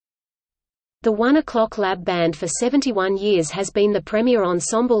The 1 O'Clock Lab Band for 71 years has been the premier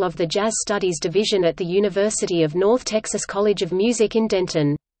ensemble of the Jazz Studies Division at the University of North Texas College of Music in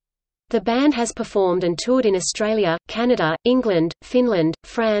Denton. The band has performed and toured in Australia, Canada, England, Finland,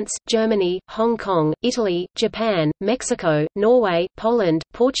 France, Germany, Hong Kong, Italy, Japan, Mexico, Norway, Poland,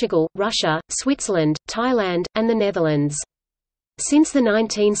 Portugal, Russia, Switzerland, Thailand, and the Netherlands. Since the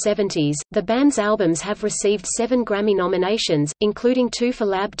 1970s, the band's albums have received 7 Grammy nominations, including 2 for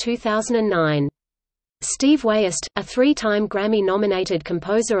Lab 2009. Steve Weyest, a 3-time Grammy-nominated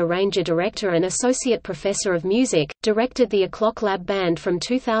composer, arranger, director and associate professor of music, directed the O'Clock Lab Band from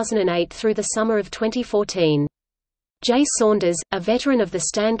 2008 through the summer of 2014. Jay Saunders, a veteran of the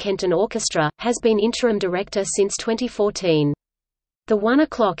Stan Kenton Orchestra, has been interim director since 2014. The 1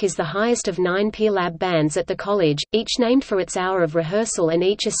 O'Clock is the highest of 9 peer lab bands at the college, each named for its hour of rehearsal and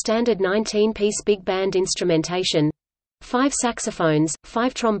each a standard 19-piece big band instrumentation: 5 saxophones,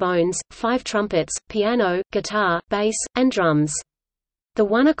 5 trombones, 5 trumpets, piano, guitar, bass, and drums. The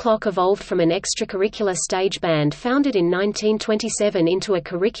 1 O'Clock evolved from an extracurricular stage band founded in 1927 into a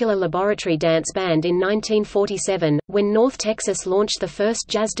curricular laboratory dance band in 1947, when North Texas launched the first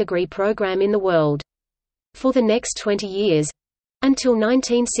jazz degree program in the world. For the next 20 years, until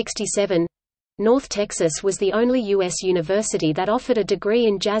 1967, North Texas was the only U.S. university that offered a degree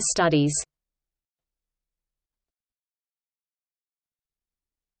in jazz studies.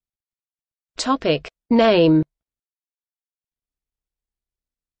 Name.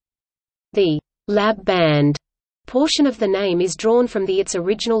 The Lab Band portion of the name is drawn from its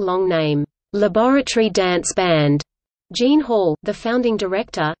original long name, Laboratory Dance Band. Gene Hall, the founding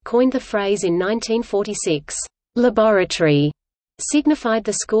director, coined the phrase in 1946. Laboratory signified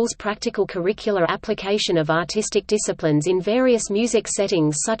the school's practical curricular application of artistic disciplines in various music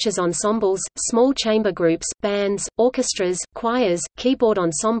settings such as ensembles, small chamber groups, bands, orchestras, choirs, keyboard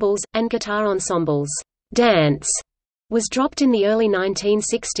ensembles, and guitar ensembles. Dance was dropped in the early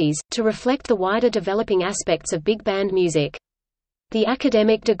 1960s, to reflect the wider developing aspects of big band music. The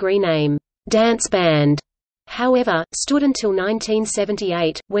academic degree name, Dance Band, however, stood until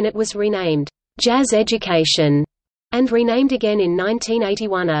 1978, when it was renamed Jazz Education, and renamed again in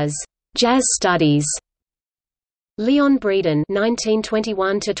 1981 as Jazz Studies. Leon Breeden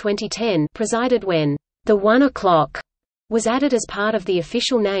 (1921–2010) presided when the 1 O'Clock was added as part of the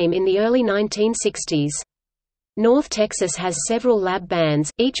official name in the early 1960s. North Texas has several lab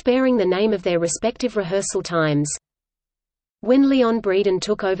bands, each bearing the name of their respective rehearsal times. When Leon Breeden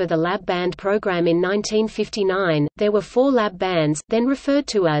took over the lab band program in 1959, there were 4 lab bands, then referred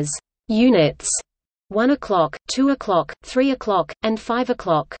to as units: 1 O'Clock, 2 O'Clock, 3 O'Clock, and 5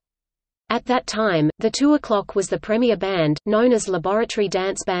 O'Clock. At that time, the 2 O'Clock was the premier band, known as Laboratory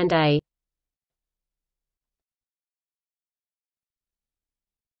Dance Band A.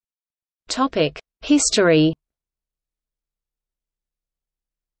 History.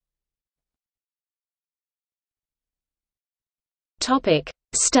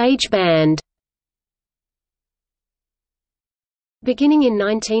 Stage band. Beginning in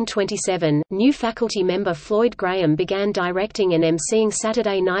 1927, new faculty member Floyd Graham began directing and emceeing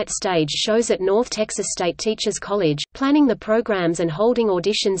Saturday night stage shows at North Texas State Teachers College, planning the programs and holding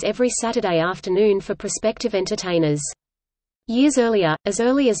auditions every Saturday afternoon for prospective entertainers. Years earlier, as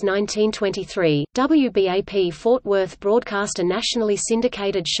early as 1923, WBAP Fort Worth broadcast a nationally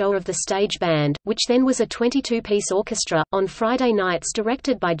syndicated show of the stage band, which then was a 22-piece orchestra, on Friday nights,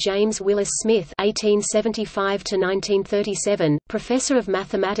 directed by James Willis Smith (1875–1937), professor of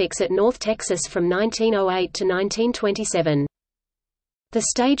mathematics at North Texas from 1908 to 1927. The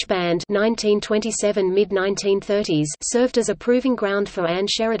stage band 1927 mid-1930s served as a proving ground for Anne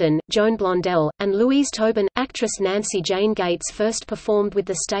Sheridan, Joan Blondell, and Louise Tobin. Actress Nancy Jane Gates first performed with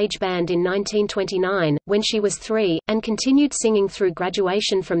the stage band in 1929, when she was 3, and continued singing through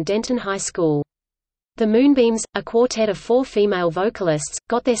graduation from Denton High School. The Moonbeams, a quartet of 4 female vocalists,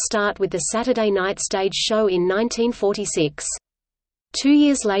 got their start with the Saturday night stage show in 1946. 2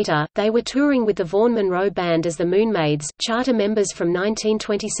 years later, they were touring with the Vaughn Monroe Band as the Moonmaids, charter members from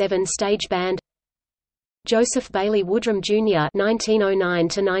 1927 stage band. Joseph Bailey Woodrum Jr.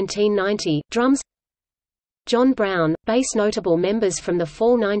 (1909–1990), drums. John Brown, bass. Notable members from the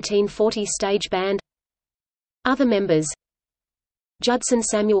fall 1940 stage band. Other members: Judson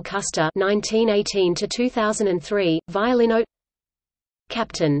Samuel Custer (1918–2003), violino.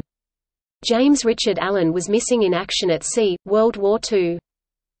 Captain James Richard Allen was missing in action at sea, World War II.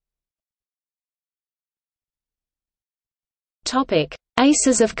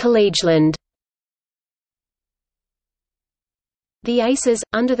 Aces of Collegeland. The Aces,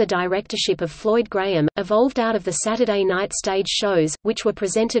 under the directorship of Floyd Graham, evolved out of the Saturday night stage shows, which were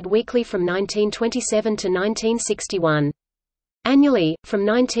presented weekly from 1927 to 1961. Annually, from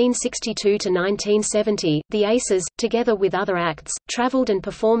 1962 to 1970, the Aces, together with other acts, traveled and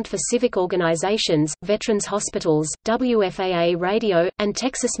performed for civic organizations, veterans hospitals, WFAA radio, and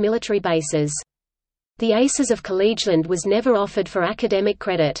Texas military bases. The Aces of Collegeland was never offered for academic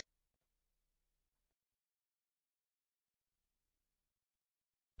credit.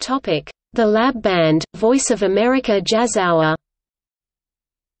 The Lab Band, Voice of America Jazz Hour.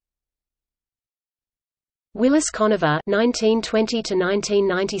 Willis Conover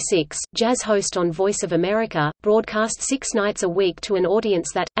 (1920–1996), jazz host on Voice of America, broadcast 6 nights a week to an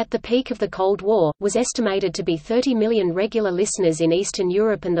audience that, at the peak of the Cold War, was estimated to be 30 million regular listeners in Eastern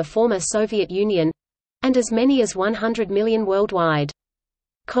Europe and the former Soviet Union, and as many as 100 million worldwide.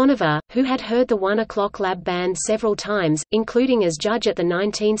 Conover, who had heard the 1 O'Clock Lab Band several times, including as judge at the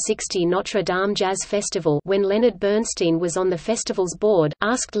 1960 Notre Dame Jazz Festival when Leonard Bernstein was on the festival's board,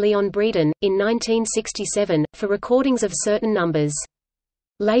 asked Leon Breeden, in 1967, for recordings of certain numbers.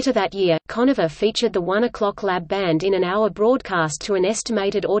 Later that year, Conover featured the 1 O'Clock Lab Band in an hour broadcast to an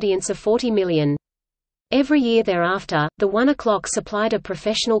estimated audience of 40 million. Every year thereafter, the 1 O'Clock supplied a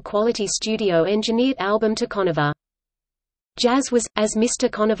professional quality studio-engineered album to Conover. Jazz was, as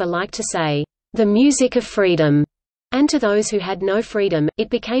Mr. Conover liked to say, the music of freedom, and to those who had no freedom, it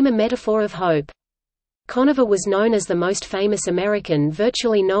became a metaphor of hope. Conover was known as the most famous American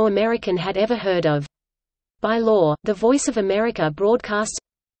virtually no American had ever heard of. By law, the Voice of America broadcasts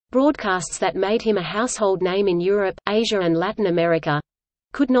that made him a household name in Europe, Asia and Latin America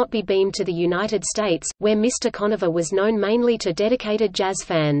could not be beamed to the United States, where Mr. Conover was known mainly to dedicated jazz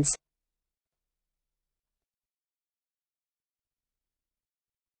fans.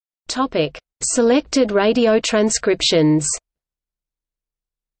 Selected radio transcriptions.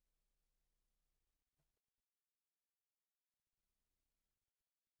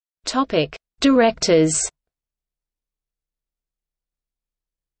 Directors.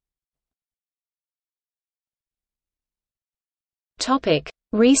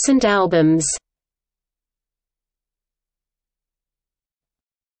 Recent albums.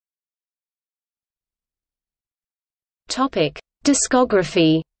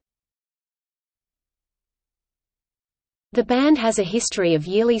 Discography. The band has a history of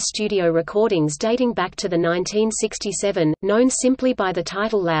yearly studio recordings dating back to the 1967, known simply by the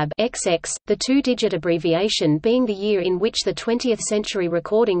title Lab XX, the two-digit abbreviation being the year in which the 20th century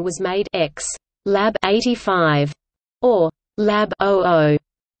recording was made, X Lab 85, or Lab 00.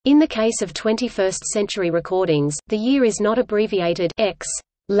 In the case of 21st century recordings, the year is not abbreviated, X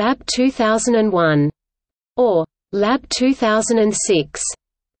Lab 2001, or Lab 2006.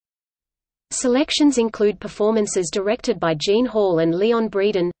 Selections include performances directed by Gene Hall and Leon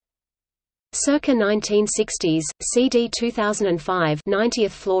Breeden. Circa 1960s, CD 2005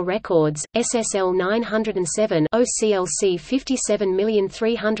 90th Floor Records, SSL 907 OCLC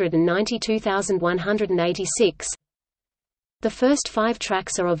 57392186. The first 5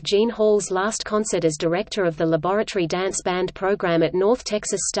 tracks are of Gene Hall's last concert as director of the Laboratory Dance Band program at North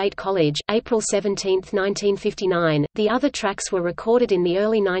Texas State College, April 17, 1959. The other tracks were recorded in the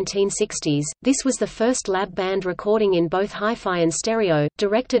early 1960s. This was the first lab band recording in both hi-fi and stereo,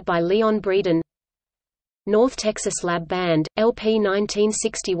 directed by Leon Breeden. North Texas Lab Band, LP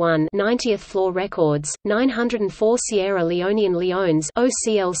 1961 90th Floor Records, 904 Sierra Leonean Leones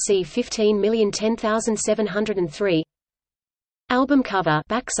OCLC 15010703. Album cover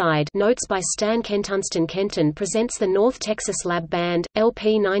backside notes by Stan Kentunston. Kenton presents the North Texas Lab Band,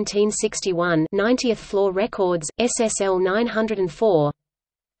 LP 1961 90th Floor Records, SSL 904.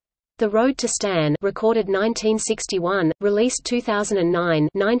 The Road to Stan recorded 1961, released 2009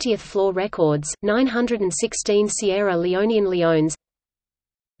 90th Floor Records, 916 Sierra Leonean Leones.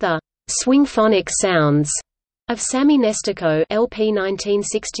 The Swingphonic Sounds of Sammy Nestico, LP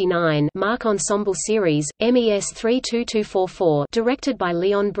 1969 Mark Ensemble Series, MES 32244, directed by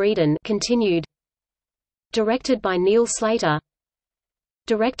Leon Breeden, continued. Directed by Neil Slater.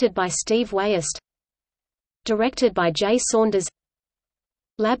 Directed by Steve Wayest. Directed by Jay Saunders.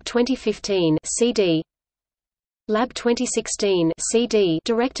 Lab 2015 CD. Lab 2016 CD,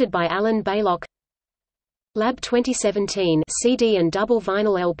 directed by Alan Baylock. Lab 2017 CD and double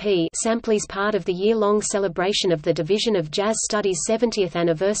vinyl LP samplers part of the year-long celebration of the Division of Jazz Studies' 70th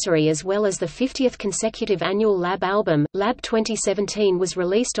anniversary as well as the 50th consecutive annual Lab album. Lab 2017 was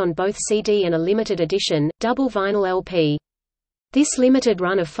released on both CD and a limited edition, double vinyl LP. This limited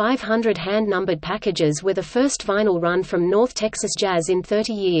run of 500 hand-numbered packages were the first vinyl run from North Texas Jazz in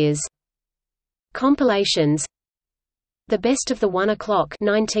 30 years. Compilations. The Best of the 1 O'Clock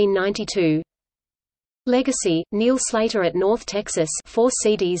 1992. Legacy, Neil Slater at North Texas 4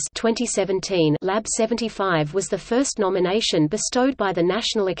 CDs 2017. Lab 75 was the first nomination bestowed by the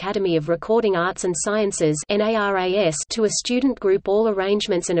National Academy of Recording Arts and Sciences (NARAS) to a student group. All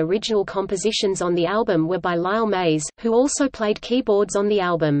arrangements and original compositions on the album were by Lyle Mays, who also played keyboards on the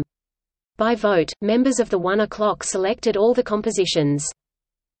album. By vote, members of the 1 O'Clock selected all the compositions.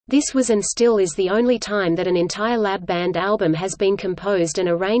 This was and still is the only time that an entire Lab Band album has been composed and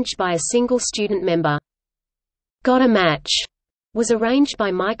arranged by a single student member. Got a Match was arranged by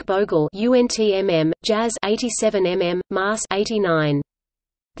Mike Bogle UNTMM, Jazz 87mm, Mass 89.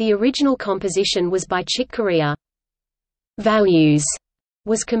 The original composition was by Chick Corea. Values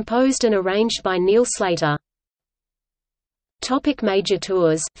was composed and arranged by Neil Slater. Major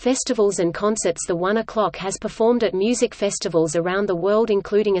tours, festivals and concerts. The 1 O'Clock has performed at music festivals around the world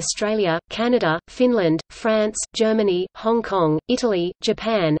including Australia, Canada, Finland, France, Germany, Hong Kong, Italy,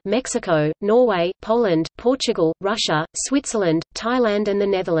 Japan, Mexico, Norway, Poland, Portugal, Russia, Switzerland, Thailand and the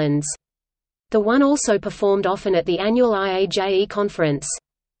Netherlands. The 1 also performed often at the annual IAJE conference.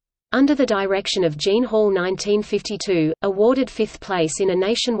 Under the direction of Gene Hall 1952, awarded 5th place in a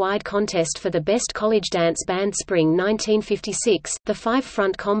nationwide contest for the Best College Dance Band. Spring 1956, the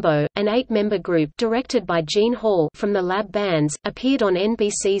 5-front combo, an 8-member group directed by Gene Hall from the Lab Bands, appeared on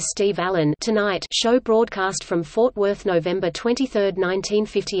NBC's Steve Allen Tonight show broadcast from Fort Worth November 23,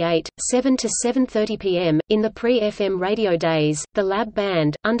 1958, 7 to 7:30 p.m. In the pre-FM radio days, the Lab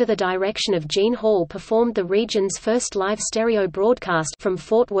Band, under the direction of Gene Hall, performed the region's first live stereo broadcast from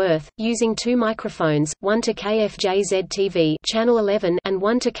Fort Worth, using 2 microphones, one to KFJZ-TV Channel 11 and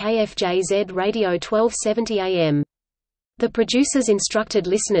one to KFJZ Radio 1270 AM. The producers instructed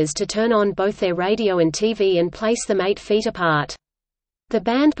listeners to turn on both their radio and TV and place them 8 feet apart. The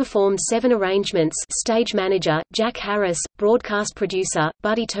band performed 7 arrangements. Stage manager, Jack Harris; broadcast producer,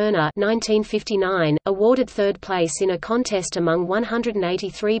 Buddy Turner 1959, awarded 3rd place in a contest among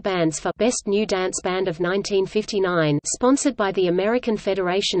 183 bands for Best New Dance Band of 1959, sponsored by the American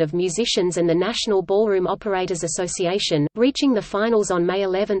Federation of Musicians and the National Ballroom Operators Association, reaching the finals on May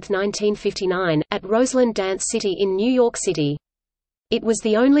 11, 1959, at Roseland Dance City in New York City. It was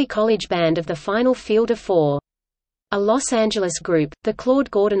the only college band of the final field of 4. A Los Angeles group, the Claude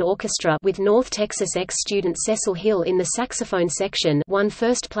Gordon Orchestra with North Texas ex-student Cecil Hill in the saxophone section, won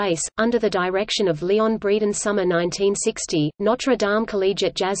 1st place, under the direction of Leon Breeden. Summer 1960, Notre Dame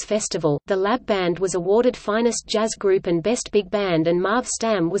Collegiate Jazz Festival, the Lab Band was awarded Finest Jazz Group and Best Big Band and Marv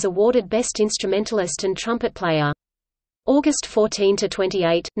Stam was awarded Best Instrumentalist and Trumpet Player. August 14 to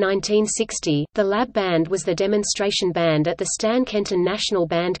 28, 1960, the Lab Band was the demonstration band at the Stan Kenton National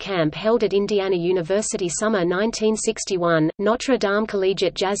Band Camp held at Indiana University. Summer 1961, Notre Dame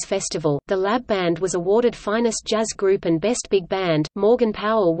Collegiate Jazz Festival, the Lab Band was awarded Finest Jazz Group and Best Big Band. Morgan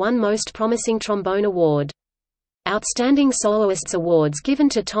Powell won Most Promising Trombone Award. Outstanding Soloists Awards given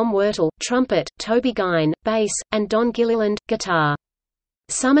to Tom Wurtel, trumpet, Toby Guine, bass, and Don Gilliland, guitar.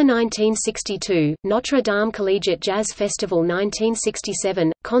 Summer 1962, Notre Dame Collegiate Jazz Festival. 1967,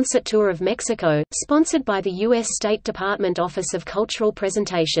 Concert Tour of Mexico, sponsored by the U.S. State Department Office of Cultural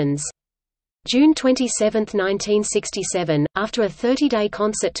Presentations. June 27, 1967, after a 30-day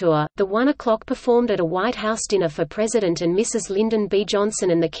concert tour, the 1 O'Clock performed at a White House dinner for President and Mrs. Lyndon B.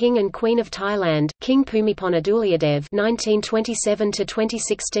 Johnson and the King and Queen of Thailand, King Bhumibol Adulyadej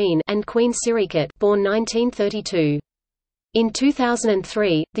 (1927–2016) and Queen Sirikit, born 1932. In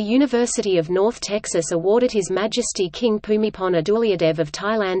 2003, the University of North Texas awarded His Majesty King Bhumibol Adulyadej of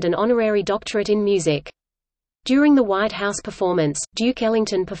Thailand an honorary doctorate in music. During the White House performance, Duke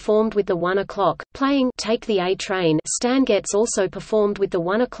Ellington performed with the 1 O'Clock, playing "Take the A Train". Stan Getz also performed with the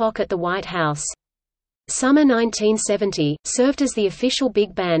 1 O'Clock at the White House. Summer 1970, served as the official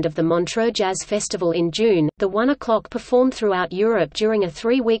big band of the Montreux Jazz Festival in June. The 1 O'Clock performed throughout Europe during a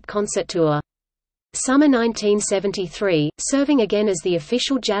 3-week concert tour. Summer 1973, serving again as the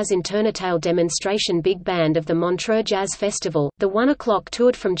official Jazz Internationale demonstration big band of the Montreux Jazz Festival, the 1 O'Clock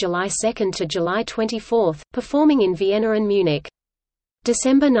toured from July 2 to July 24, performing in Vienna and Munich.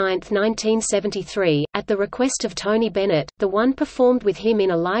 December 9, 1973, at the request of Tony Bennett, the 1 performed with him in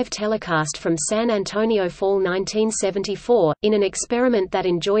a live telecast from San Antonio Fall 1974. In an experiment that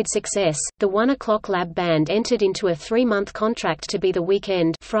enjoyed success, the 1 O'Clock Lab Band entered into a 3-month contract to be the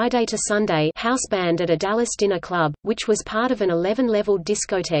weekend Friday to Sunday house band at a Dallas dinner club, which was part of an 11-level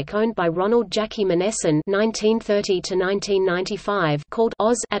discotheque owned by Ronald Jackie Manesson (1930–1995) called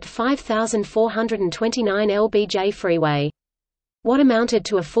Oz at 5429 LBJ Freeway. What amounted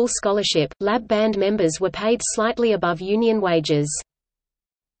to a full scholarship, Lab Band members were paid slightly above union wages.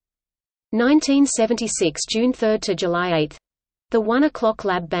 1976 June 3 to July 8. The 1 O'Clock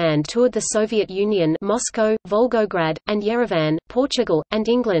Lab Band toured the Soviet Union, Moscow, Volgograd, and Yerevan, Portugal, and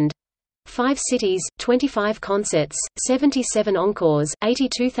England. 5 cities, 25 concerts, 77 encores,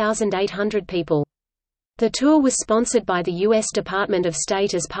 82,800 people. The tour was sponsored by the U.S. Department of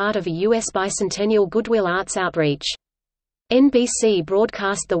State as part of a U.S. bicentennial Goodwill Arts outreach. NBC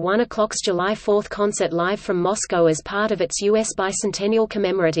broadcast the 1 O'Clock's July 4 concert live from Moscow as part of its U.S. bicentennial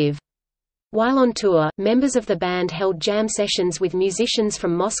commemorative. While on tour, members of the band held jam sessions with musicians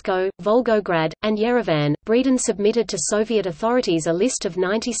from Moscow, Volgograd, and Yerevan. Breeden submitted to Soviet authorities a list of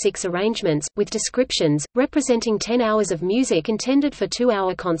 96 arrangements, with descriptions, representing 10 hours of music intended for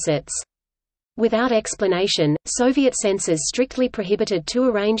 2-hour concerts. Without explanation, Soviet censors strictly prohibited 2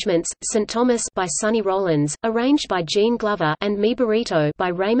 arrangements, St. Thomas by Sonny Rollins, arranged by Gene Glover, and Mi Burrito by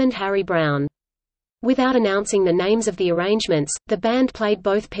Raymond Harry Brown. Without announcing the names of the arrangements, the band played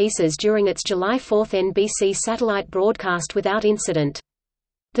both pieces during its July 4 NBC satellite broadcast without incident.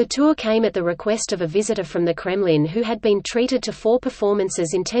 The tour came at the request of a visitor from the Kremlin who had been treated to 4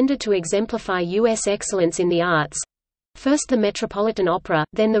 performances intended to exemplify U.S. excellence in the arts. First the Metropolitan Opera,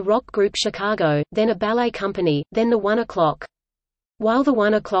 then the rock group Chicago, then a ballet company, then the 1 O'Clock. While the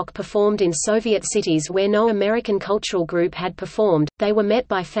 1 O'Clock performed in Soviet cities where no American cultural group had performed, they were met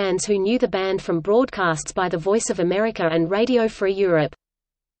by fans who knew the band from broadcasts by the Voice of America and Radio Free Europe.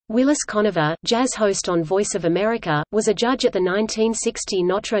 Willis Conover, jazz host on Voice of America, was a judge at the 1960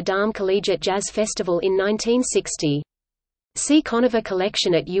 Notre Dame Collegiate Jazz Festival in 1960. See Conover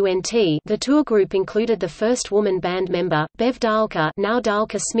Collection at UNT. The tour group included the first woman band member, Bev Dahlke, now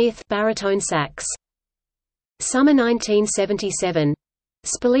Dahlke Smith, baritone sax. Summer 1977.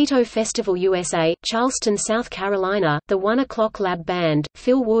 Spilito Festival USA, Charleston, South Carolina. The 1 O'Clock Lab Band,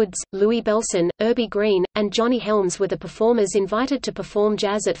 Phil Woods, Louis Belson, Irby Green, and Johnny Helms were the performers invited to perform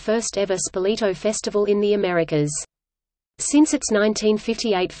jazz at first ever Spilito Festival in the Americas. Since its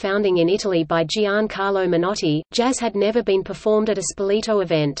 1958 founding in Italy by Giancarlo Menotti, jazz had never been performed at a Spilito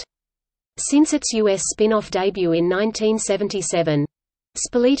event. Since its U.S. spin-off debut in 1977,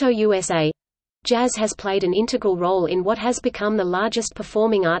 Spilito USA, jazz has played an integral role in what has become the largest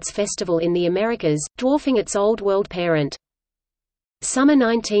performing arts festival in the Americas, dwarfing its Old World parent. Summer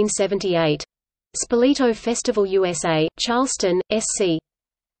 1978. Spilito Festival USA, Charleston, SC.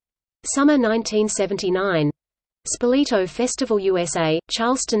 Summer 1979. Spilito Festival USA,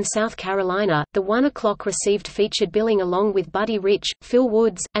 Charleston, South Carolina. The 1 O'Clock received featured billing along with Buddy Rich, Phil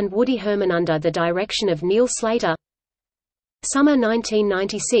Woods, and Woody Herman under the direction of Neil Slater. Summer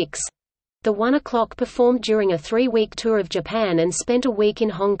 1996. The 1 O'Clock performed during a 3-week tour of Japan and spent a week in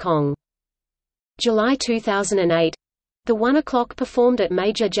Hong Kong. July 2008. The 1 O'Clock performed at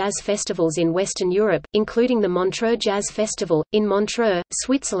major jazz festivals in Western Europe, including the Montreux Jazz Festival, in Montreux,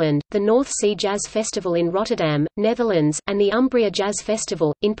 Switzerland, the North Sea Jazz Festival in Rotterdam, Netherlands, and the Umbria Jazz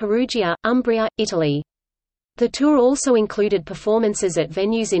Festival, in Perugia, Umbria, Italy. The tour also included performances at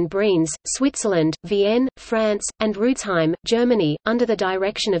venues in Brienz, Switzerland, Vienne, France, and Rudesheim, Germany, under the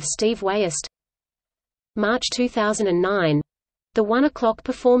direction of Steve Weyest. March 2009. The 1 O'Clock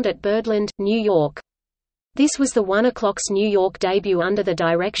performed at Birdland, New York. This was the 1 O'Clock's New York debut under the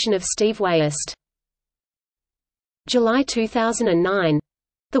direction of Steve Weyest. July 2009.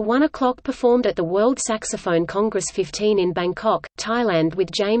 The 1 O'Clock performed at the World Saxophone Congress 15 in Bangkok, Thailand with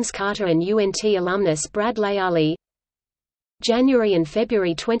James Carter and UNT alumnus Brad Layali. January and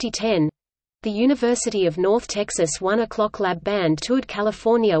February 2010. The University of North Texas 1 O'Clock Lab Band toured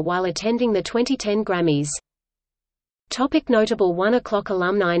California while attending the 2010 Grammys. Topic notable 1 O'Clock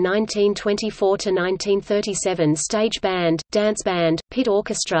alumni 1924–1937 Stage band, dance band, pit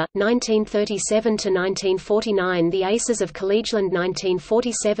orchestra, 1937–1949 The Aces of Collegeland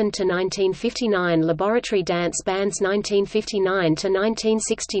 1947–1959 Laboratory dance bands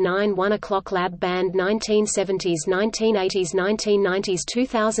 1959–1969 1 O'Clock Lab Band 1970s 1980s 1990s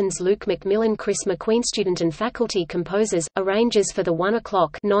 2000s Luke McMillan Chris McQueen Student and faculty composers, arrangers for the 1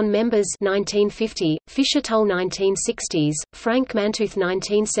 O'Clock non-members 1950, Fisher Tull 1960s, Frank Mantooth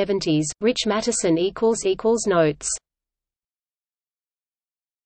 1970s, Rich Mattison == Notes